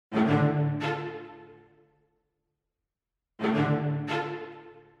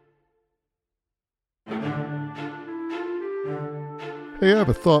Hey, I have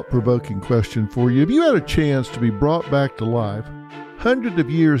a thought-provoking question for you. If you had a chance to be brought back to life hundreds of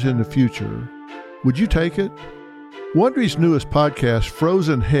years in the future, would you take it? Wondery's newest podcast,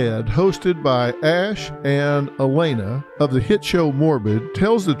 Frozen Head, hosted by Ash and Elena of the hit show Morbid,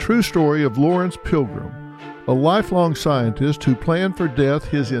 tells the true story of Lawrence Pilgrim, a lifelong scientist who planned for death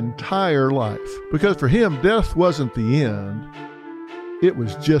his entire life. Because for him, death wasn't the end, it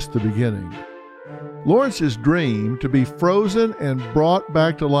was just the beginning. Lawrence's dream to be frozen and brought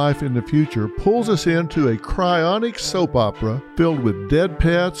back to life in the future pulls us into a cryonic soap opera filled with dead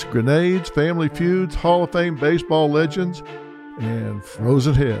pets, grenades, family feuds, Hall of Fame baseball legends, and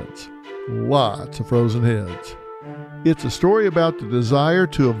frozen heads. Lots of frozen heads. It's a story about the desire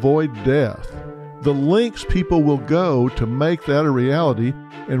to avoid death, the lengths people will go to make that a reality,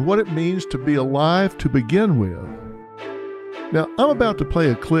 and what it means to be alive to begin with. Now, I'm about to play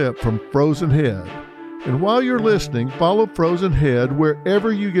a clip from Frozen Head. And while you're listening, follow Frozen Head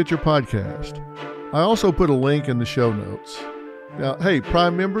wherever you get your podcast. I also put a link in the show notes. Now, hey,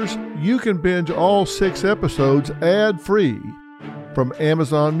 Prime members, you can binge all 6 episodes ad-free from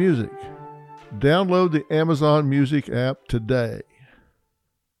Amazon Music. Download the Amazon Music app today.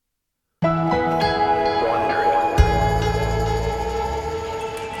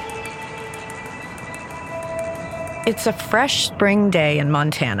 It's a fresh spring day in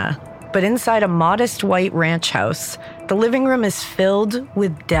Montana. But inside a modest white ranch house, the living room is filled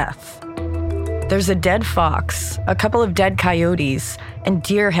with death. There's a dead fox, a couple of dead coyotes, and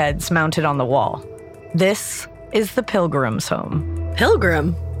deer heads mounted on the wall. This is the Pilgrim's home.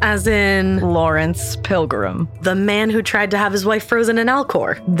 Pilgrim? As in... Lawrence Pilgrim. The man who tried to have his wife frozen in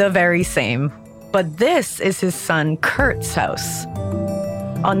Alcor. The very same. But this is his son Kurt's house.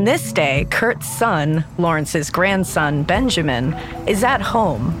 On this day, Kurt's son, Lawrence's grandson, Benjamin, is at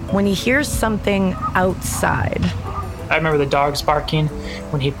home when he hears something outside. I remember the dogs barking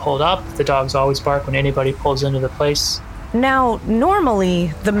when he pulled up. The dogs always bark when anybody pulls into the place. Now, normally,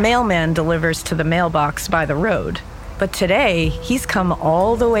 the mailman delivers to the mailbox by the road. But today, he's come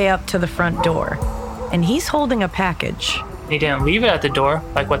all the way up to the front door, and he's holding a package. He didn't leave it at the door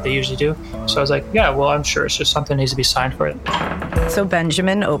like what they usually do. So I was like, yeah, well, I'm sure it's just something needs to be signed for it. So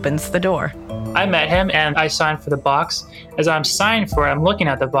Benjamin opens the door. I met him and I signed for the box. As I'm signing for it, I'm looking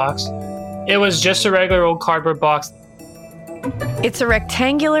at the box. It was just a regular old cardboard box. It's a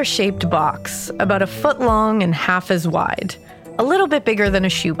rectangular-shaped box, about 1 foot long and half as wide. A little bit bigger than a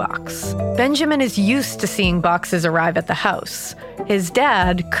shoebox. Benjamin is used to seeing boxes arrive at the house. His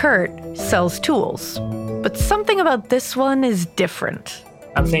dad, Kurt, sells tools. But something about this one is different.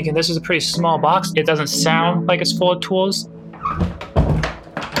 I'm thinking this is a pretty small box. It doesn't sound like it's full of tools.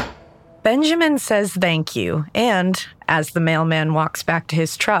 Benjamin says thank you, and as the mailman walks back to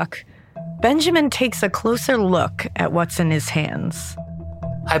his truck, Benjamin takes a closer look at what's in his hands.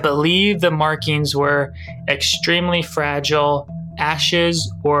 I believe the markings were extremely fragile,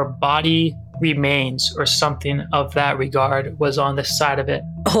 ashes or body remains or something of that regard was on the side of it.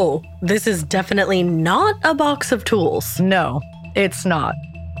 Oh, this is definitely not a box of tools. No, it's not.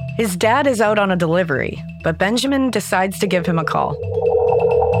 His dad is out on a delivery, but Benjamin decides to give him a call.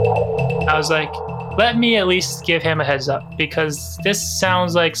 I was like, let me at least give him a heads up because this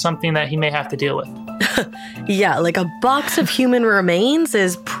sounds like something that he may have to deal with. Yeah, like a box of human remains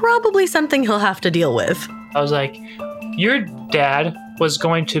is probably something he'll have to deal with. I was like, your dad was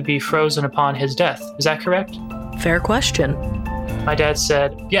going to be frozen upon his death. Is that correct? Fair question. My dad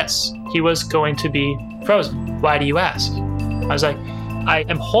said, yes, he was going to be frozen. Why do you ask? I was like, I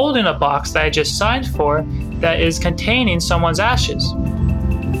am holding a box that I just signed for that is containing someone's ashes.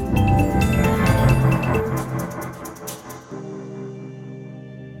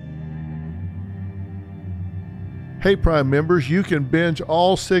 Hey, Prime members, you can binge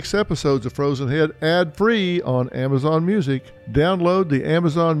all 6 episodes of Frozen Head ad-free on Amazon Music. Download the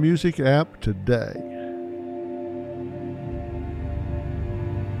Amazon Music app today.